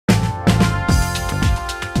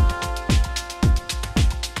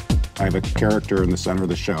I have a character in the center of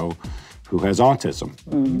the show who has autism.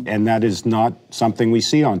 And that is not something we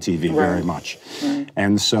see on TV very much.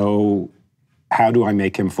 And so how do I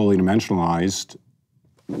make him fully dimensionalized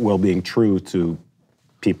while being true to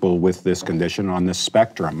people with this condition on this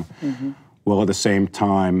spectrum, while at the same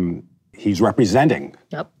time he's representing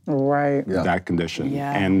that condition?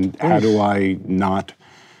 And how do I not,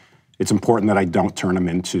 it's important that I don't turn him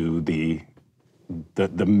into the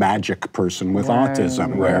magic person with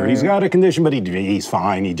autism, where he's got a condition, but he's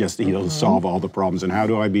fine, he'll solve all the problems. And how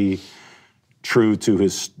do I be true to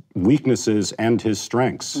his weaknesses and his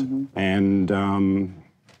strengths? And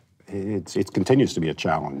it continues to be a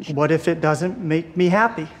challenge. What if it doesn't make me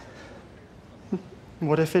happy?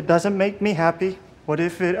 What if it doesn't make me happy? What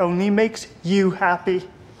if it only makes you happy?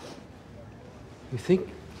 You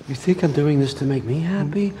think I'm doing this to make me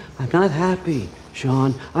happy? I'm not happy,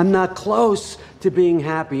 Sean. I'm not close to being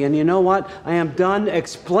happy. And you know what? I am done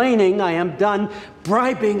explaining, I am done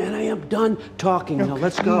bribing, and I am done talking. Now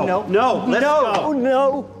let's go.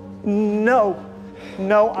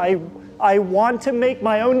 No, I want to make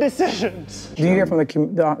my own decisions. Do you hear from the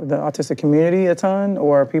autistic community a ton,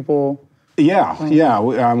 or people?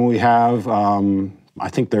 Yeah. We have, I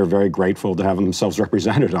think they're very grateful to have themselves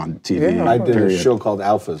represented on TV. I did a show called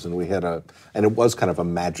Alphas, and we had and it was kind of a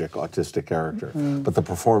magic autistic character, but the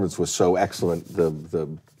performance was so excellent,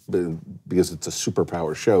 because it's a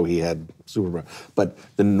superpower show, he had superpower, but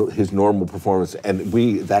his normal performance, and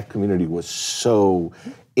that community was so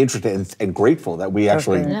interested and grateful that we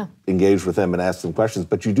actually engaged with them and asked them questions.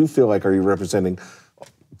 But you do feel like, are you representing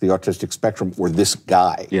the autistic spectrum or this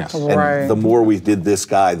guy? Yes. And the more we did this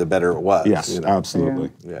guy, the better it was. Yes,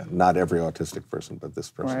 absolutely. Yeah, not every autistic person, but this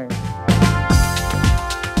person.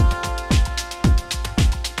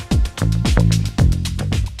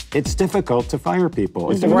 It's difficult to fire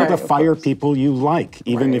people. It's difficult to fire people you like,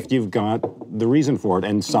 even if you've got the reason for it.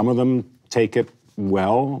 And some of them take it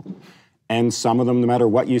well, and some of them, no matter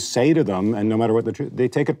what you say to them, and no matter what the truth, they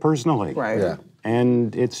take it personally.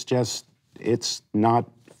 And it's not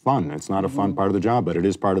fun. It's not a fun part of the job, but it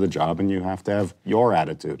is part of the job, and you have to have your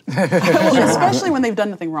attitude. Especially when they've done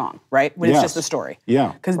nothing wrong, right? When it's just a story.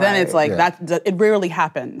 Because then it's like, it rarely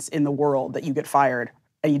happens in the world that you get fired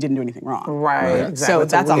and you didn't do anything wrong. Exactly. So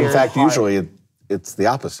that's a In fact, usually it's the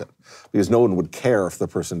opposite, because no one would care if the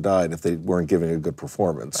person died if they weren't giving a good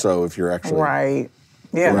performance. So if you're actually... I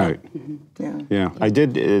did,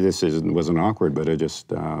 wasn't awkward, but it just,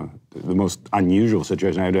 the most unusual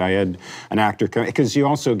situation. I had an actor come, because you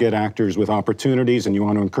also get actors with opportunities and you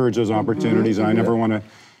want to encourage those opportunities, and I never want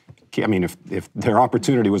to, I mean, if their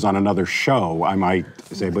opportunity was on another show, I might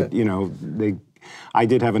say, but you know, I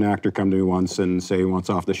did have an actor come to me once and say he wants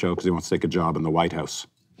off the show because he wants to take a job in the White House.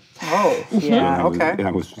 Okay.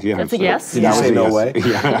 That's a yes? Did you say no way?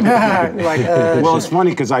 Well, it's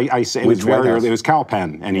funny because I say it was very early. It was Cal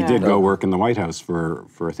Penn, and he did go work in the White House for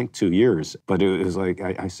I think 2 years. But it was like,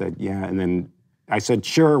 I said, yeah, and then I said,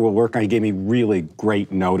 sure, we'll work. He gave me really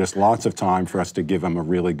great notice, lots of time for us to give him a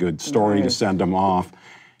really good story to send him off.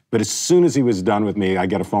 But as soon as he was done with me, I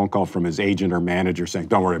get a phone call from his agent or manager saying,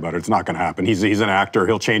 don't worry about it, it's not gonna happen. He's an actor,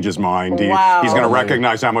 he'll change his mind. He's gonna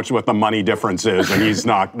recognize what the money difference is, and he's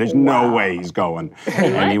not, there's no way he's going.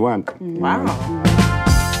 And he went.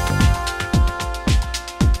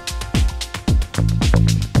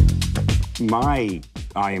 My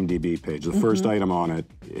IMDb page, the first item on it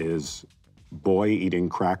is boy eating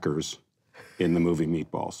crackers in the movie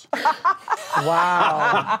Meatballs.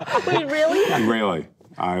 Wait, really? Really.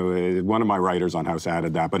 One of my writers on House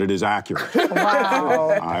added that, but it is accurate.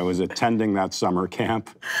 I was attending that summer camp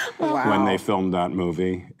when they filmed that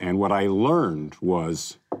movie, and what I learned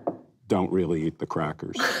was, don't really eat the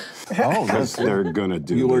crackers. Because they're gonna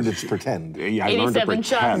do. You learned to pretend. Yeah, I learned to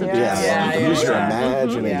pretend. Use your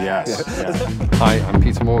imagination. Yes. Hi, I'm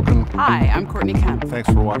Peter Morgan. Hi, I'm Courtney Kemp. Thanks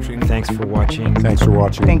for watching. Thanks for watching. Thanks for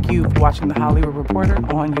watching. Thank you for watching The Hollywood Reporter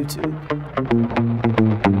on YouTube.